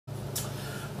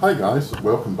Hi guys,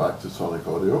 welcome back to Sonic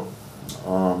Audio.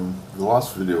 The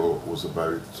last video was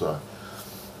about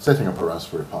setting up a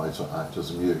Raspberry Pi to act as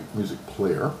a music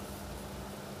player,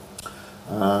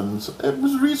 and it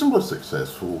was reasonably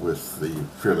successful with the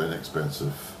fairly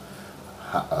inexpensive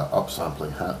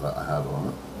upsampling hat that I had on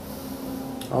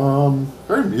it.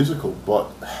 Very musical,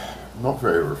 but not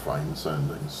very refined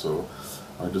sounding, so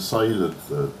I decided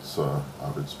that I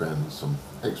would spend some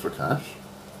extra cash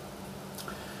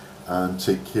and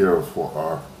take care of what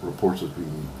are reported to be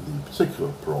the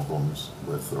particular problems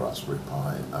with the Raspberry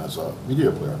Pi as a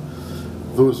media player.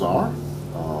 Those are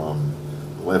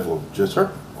the level of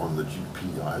jitter on the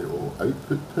GPIO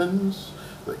output pins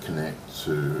that connect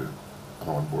to an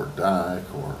onboard DAC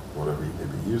or whatever you may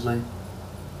be using,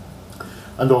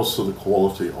 and also the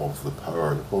quality of the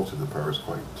power. The quality of the power is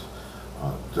quite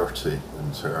dirty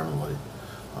internally.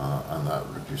 And that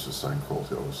reduces sound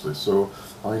quality, obviously. So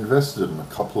I invested in a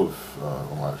couple of,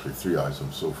 well, actually 3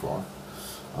 items so far.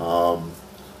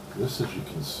 This, as you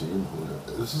can see,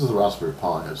 this is the Raspberry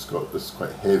Pi. It's got this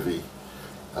quite heavy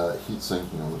heat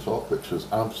sinking on the top, which is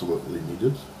absolutely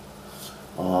needed.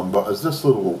 But as this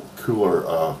little cooler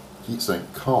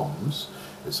heatsink comes,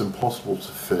 it's impossible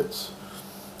to fit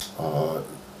the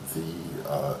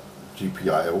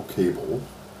GPIO cable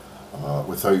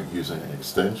without using an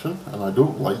extension, and I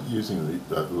don't like using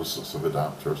those sorts of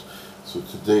adapters. So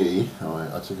today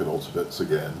I took it all to bits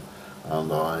again,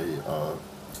 and I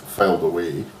filed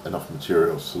away enough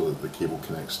material so that the cable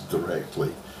connects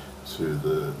directly to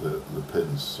the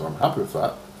pins. So I'm happy with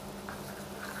that.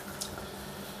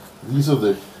 These are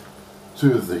the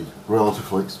two of the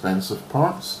relatively expensive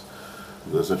parts.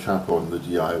 There's a chap on the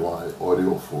DIY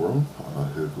audio forum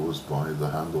who goes by the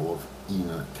handle of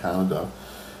Ian Canada.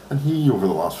 And he, over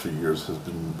the last few years, has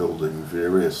been building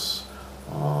various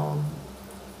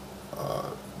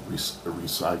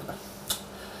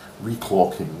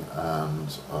reclocking and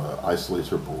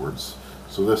isolator boards.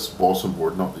 So this bottom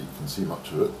board, not that you can see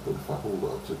much of it, but if I hold it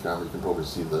up to the camera, you can probably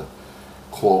see the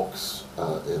clocks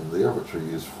in there, which are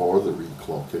used for the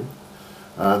reclocking.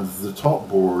 And the top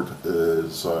board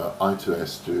is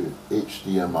I2S2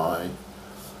 HDMI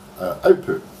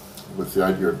output, with the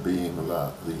idea being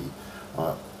that the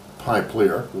Pi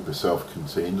player will be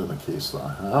self-contained in the case that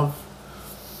I have,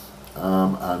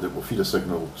 and it will feed a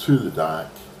signal to the DAC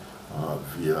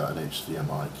via an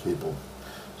HDMI cable.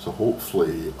 So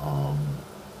hopefully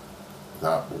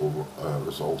that will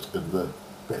result in the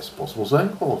best possible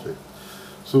sound quality.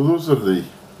 So those are the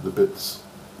bits,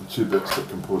 the 2 bits that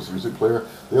compose the music player.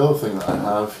 The other thing that I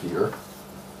have here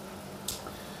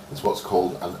is what's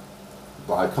called,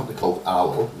 by a company called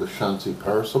Allo, the Shanty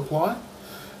power supply.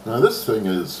 Now this thing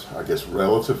is, I guess,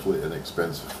 relatively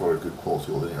inexpensive for a good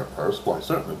quality linear power supply. It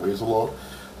certainly weighs a lot.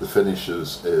 The finish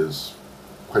is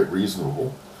quite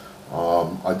reasonable.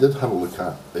 I did have a look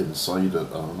at inside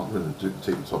it, and I'm not going to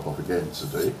take the top off again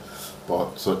today,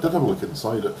 but I did have a look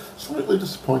inside it. Slightly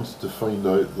disappointed to find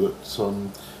out that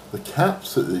the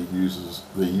caps that they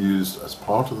used as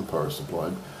part of the power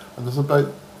supply, and there's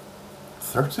about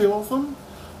 30 of them,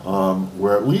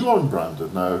 were Lelon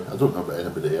branded. Now, I don't know about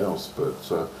anybody else, but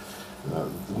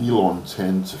Lelon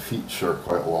tend to feature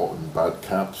quite a lot in bad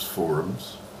caps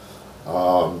forums.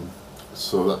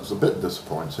 So that was a bit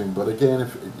disappointing, but again,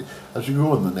 as you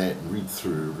go on the net and read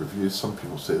through reviews, some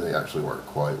people say they actually work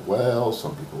quite well,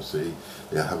 some people say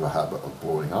they have a habit of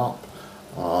blowing up.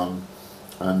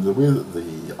 And the way that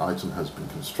the item has been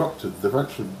constructed, they've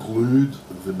actually glued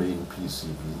the main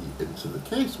PCB into the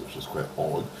case, which is quite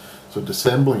odd. So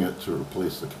disassembling it to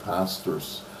replace the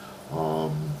capacitors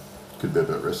could be a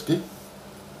bit risky.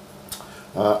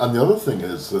 And the other thing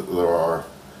is that there are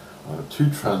 2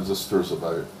 transistors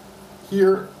about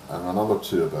here and another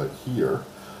 2 about here.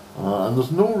 And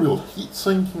there's no real heat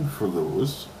sinking for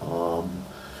those.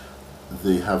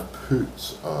 They have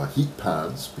put heat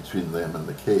pads between them and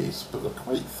the case, but they're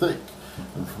quite thick,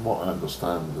 and from what I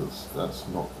understand, that's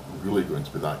not really going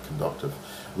to be that conductive.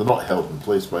 They're not held in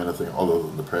place by anything other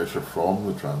than the pressure from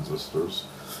the transistors.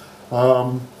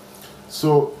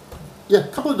 So, yeah, a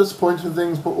couple of disappointing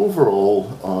things, but overall,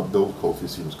 build quality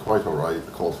seems quite alright.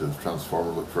 The quality of the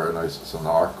transformer looked very nice. It's an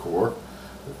R core,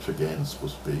 which again is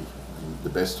supposed to be the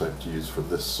best type to use for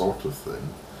this sort of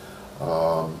thing.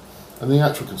 And the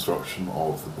actual construction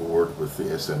of the board with the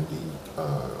SMD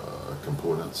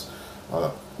components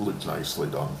looked nicely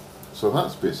done. So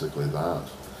that's basically that.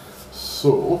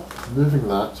 So, moving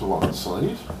that to one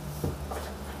side.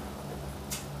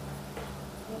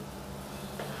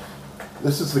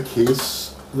 This is the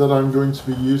case that I'm going to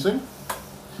be using.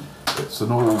 It's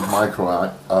an old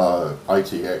micro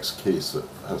ITX case that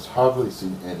has hardly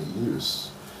seen any use.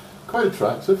 quite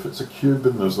attractive. It's a cube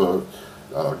and there's a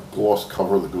gloss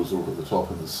cover that goes over the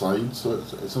top and the side, so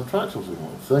it's an attractive little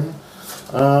thing.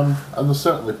 And there's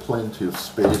certainly plenty of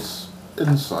space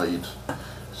inside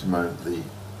to mount the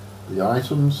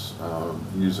items,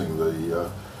 using there's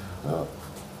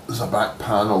a back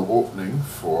panel opening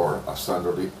for a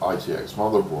standard ITX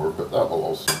motherboard, but that will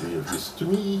also be of use to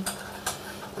me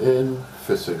in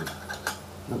fitting,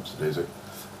 oops daisy,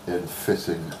 in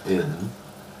fitting in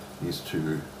these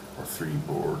 2 or 3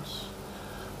 boards.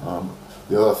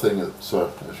 The other thing is,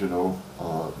 as you know,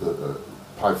 the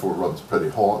Pi4 runs pretty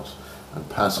hot, and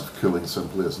passive cooling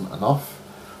simply isn't enough.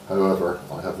 However,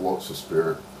 I have lots of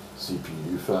spare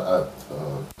CPU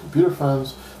computer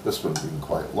fans, this one being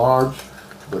quite large,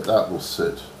 but that will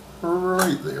sit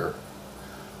right there.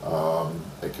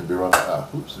 It can be run at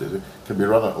can be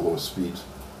run at a low speed,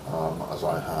 as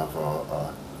I have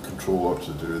a controller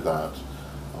to do that,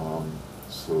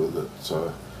 so that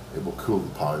it will cool the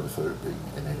Pi without being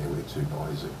in any way too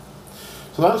noisy.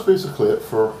 So that's basically it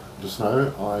for just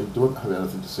now. I don't have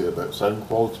anything to say about sound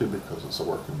quality because it's a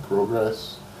work in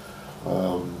progress.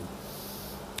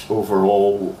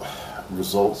 Overall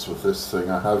results with this thing,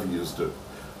 I have used it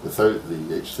without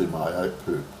the HDMI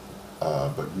output,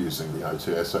 but using the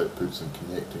ITS outputs and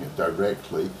connecting it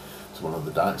directly to one of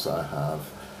the DACs I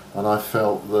have, and I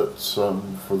felt that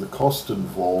for the cost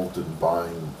involved in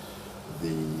buying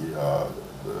the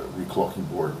reclocking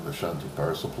board and the shanty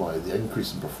power supply, the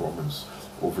increase in performance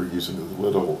over using the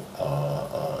little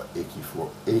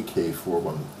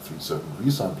AK4137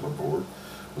 resampler board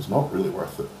was not really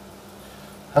worth it.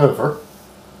 However,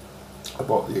 I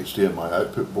bought the HDMI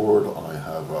output board. I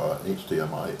have an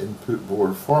HDMI input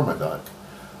board for my DAC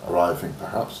arriving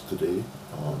perhaps today,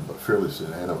 but fairly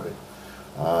soon anyway,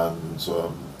 and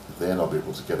then I'll be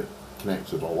able to get it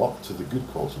connected all up to the good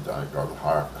quality DAC, or the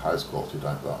highest quality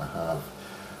DAC that I have,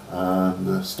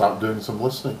 and start doing some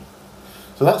listening.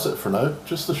 So that's it for now,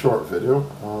 just a short video.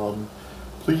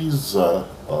 Please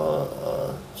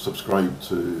subscribe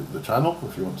to the channel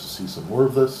if you want to see some more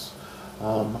of this,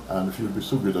 and if you would be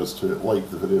so good as to like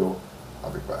the video,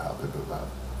 I'd be quite happy about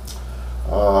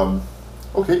that.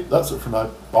 Okay, that's it for now.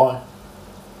 Bye.